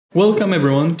Welcome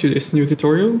everyone to this new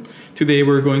tutorial. Today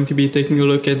we're going to be taking a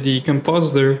look at the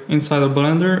compositor inside of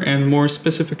Blender and more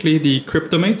specifically the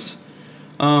Cryptomattes.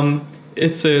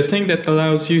 It's a thing that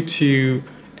allows you to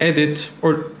edit,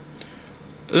 or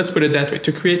let's put it that way,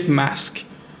 to create masks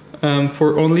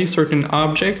for only certain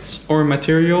objects or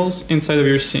materials inside of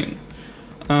your scene.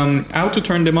 How to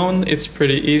turn them on, it's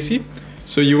pretty easy.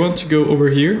 So you want to go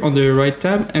over here on the right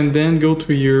tab and then go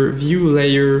to your view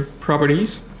layer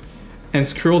properties and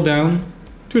scroll down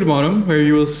to the bottom where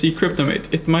you will see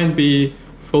Cryptomatte. It might be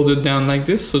folded down like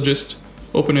this, so just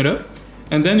open it up.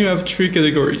 And then you have three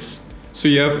categories. So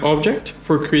you have object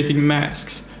for creating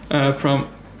masks from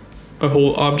a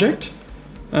whole object,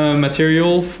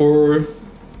 material for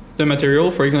the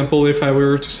material. For example, if I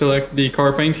were to select the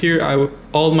car paint here,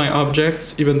 all my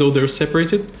objects, even though they're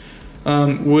separated,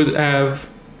 would have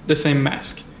the same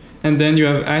mask. And then you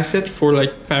have asset for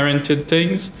like parented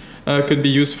things. Could be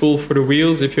useful for the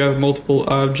wheels if you have multiple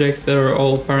objects that are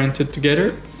all parented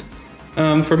together.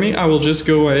 For me, I will just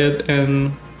go ahead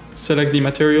and select the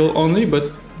material only,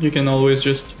 but you can always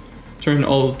just turn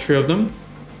all three of them.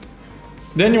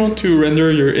 Then you want to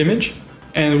render your image,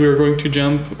 and we're going to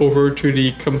jump over to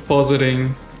the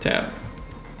compositing tab,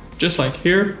 just like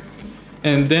here.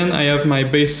 And then I have my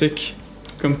basic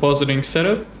compositing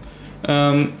setup.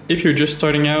 If you're just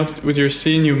starting out with your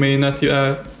scene, you may not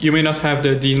have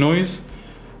the denoise.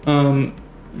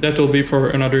 That will be for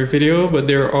another video, but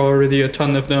there are already a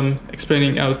ton of them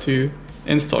explaining how to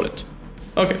install it.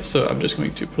 Okay, so I'm just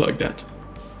going to plug that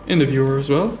in the viewer as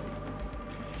well.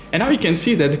 And now you can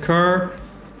see that the car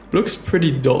looks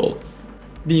pretty dull.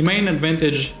 The main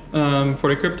advantage for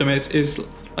the Cryptomattes is,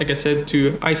 like I said,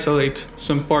 to isolate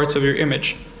some parts of your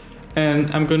image.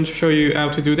 And I'm going to show you how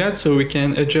to do that so we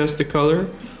can adjust the color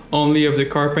only of the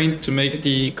car paint to make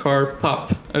the car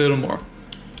pop a little more.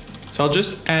 So I'll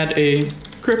just add a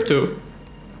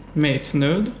Cryptomatte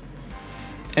node.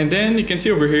 And then you can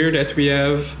see over here that we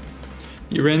have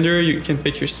the render, you can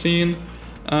pick your scene.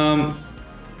 And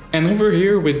over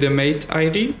here with the mate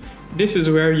ID, this is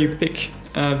where you pick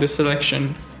the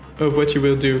selection of what you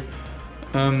will do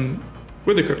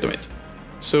with the Cryptomatte.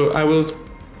 So I will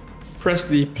press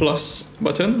the plus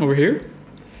button over here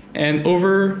and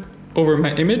over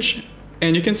my image,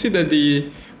 and you can see that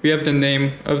we have the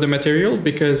name of the material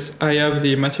because I have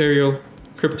the material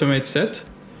Cryptomatte set,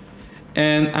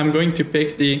 and I'm going to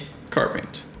pick the car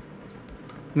paint.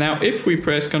 Now if we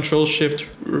press Ctrl Shift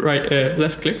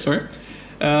left click,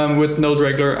 with node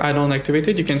regular add-on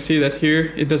activated, you can see that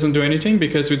here it doesn't do anything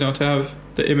because we don't have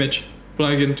the image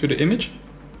plugged into the image.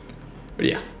 But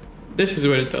yeah, this is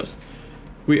what it does.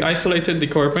 We isolated the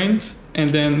car paint,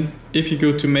 and then if you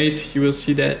go to mate, you will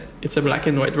see that it's a black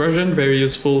and white version, very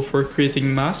useful for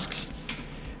creating masks.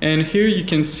 And here you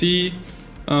can see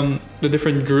the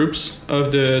different groups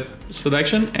of the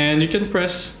selection, and you can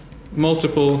press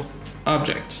multiple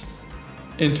objects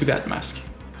into that mask.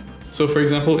 So for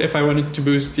example, if I wanted to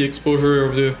boost the exposure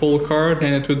of the whole car,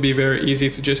 then it would be very easy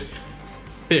to just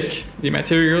pick the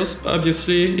materials.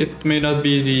 Obviously, it may not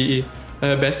be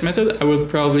the best method. I would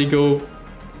probably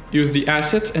use the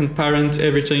assets and parent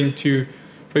everything to,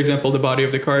 for example, the body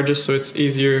of the car, just so it's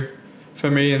easier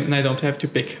for me and I don't have to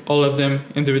pick all of them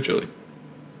individually.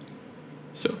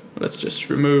 So let's just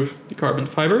remove the carbon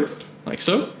fiber, like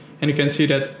so, and you can see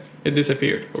that it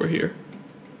disappeared over here.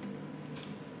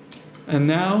 And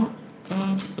now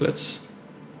let's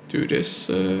do this.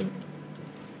 Okay,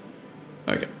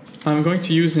 I'm going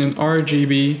to use an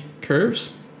RGB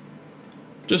curves,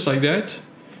 just like that.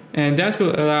 And that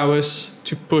will allow us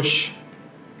to push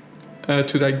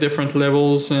to like different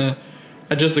levels,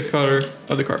 adjust the color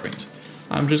of the car paint.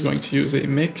 I'm just going to use a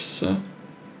mix.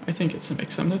 I think it's a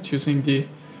mix. I'm not using the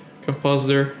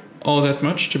compositor all that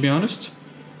much, to be honest.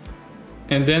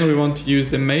 And then we want to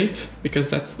use the mate because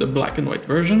that's the black and white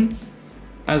version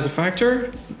as a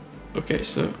factor. Okay,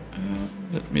 so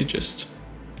let me just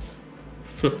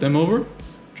flip them over,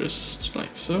 just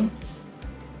like so.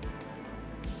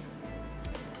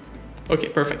 Okay,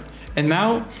 perfect. And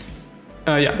now,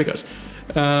 because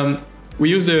we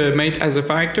use the mate as a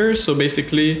factor, so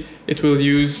basically it will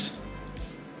use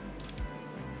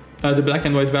the black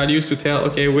and white values to tell,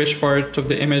 okay, which part of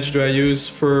the image do I use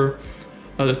for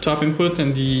the top input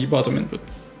and the bottom input.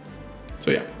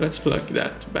 So yeah, let's plug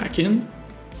that back in.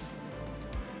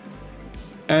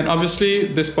 And obviously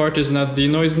this part is not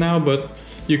denoised now, but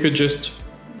you could just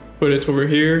put it over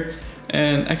here.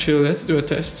 And actually, let's do a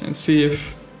test and see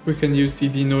if we can use the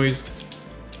denoised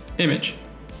image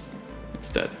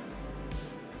instead.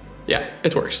 Yeah,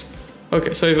 it works.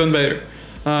 Okay, so even better.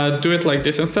 Do it like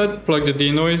this instead. Plug the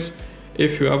denoise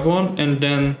if you have one, and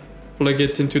then plug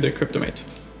it into the Cryptomate.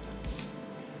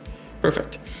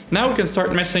 Perfect. Now we can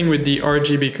start messing with the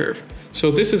RGB curve.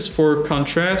 So this is for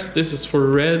contrast, this is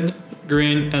for red,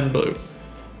 green, and blue.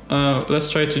 Let's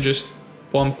try to just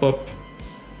bump up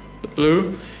the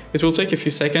blue. It will take a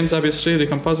few seconds, obviously. The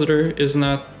compositor is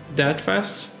not that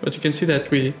fast, but you can see that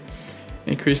we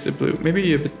increase the blue,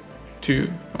 maybe a bit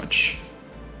too much.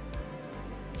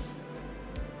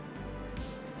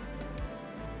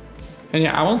 And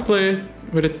yeah, I won't play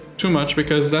with it too much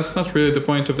because that's not really the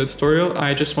point of the tutorial.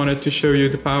 I just wanted to show you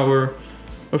the power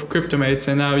of Cryptomattes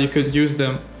and how you could use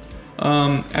them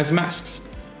as masks.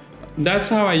 That's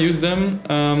how I use them.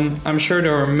 I'm sure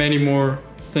there are many more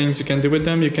things you can do with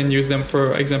them. You can use them,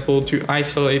 for example, to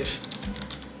isolate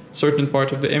certain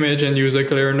part of the image and use a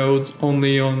glare node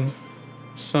only on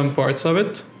some parts of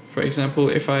it. For example,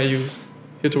 if I use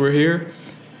it over here,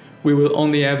 we will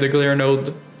only have the glare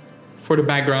node for the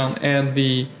background and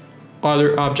the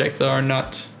other objects that are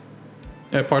not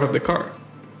part of the car.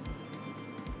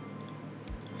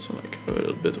 So like a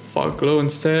little bit of fog glow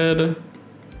instead.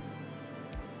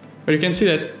 But you can see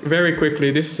that very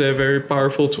quickly, this is a very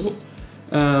powerful tool.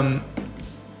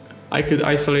 I could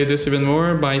isolate this even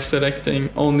more by selecting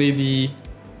only the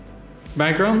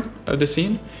background of the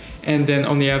scene and then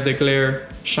only have the glare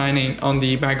shining on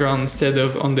the background instead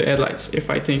of on the headlights if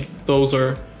I think those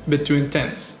are a bit too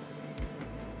intense.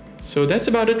 So that's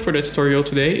about it for the tutorial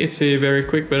today. It's a very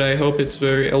quick, but I hope it's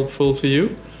very helpful to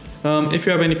you. If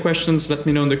you have any questions, let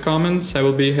me know in the comments. I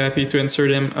will be happy to answer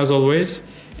them as always.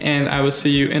 And I will see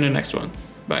you in the next one.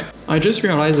 Bye. I just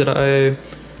realized that I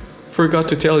forgot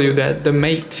to tell you that the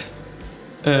mate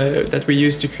that we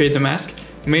use to create the mask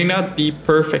may not be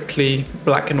perfectly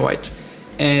black and white.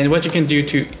 And what you can do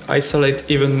to isolate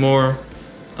even more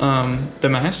the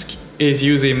mask is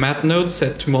use a matte node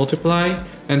set to multiply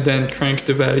and then crank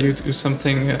the value to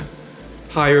something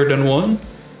higher than 1.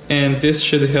 And this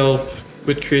should help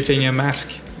with creating a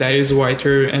mask that is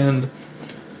whiter and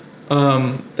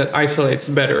that isolates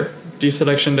better the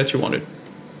selection that you wanted.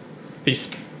 Peace.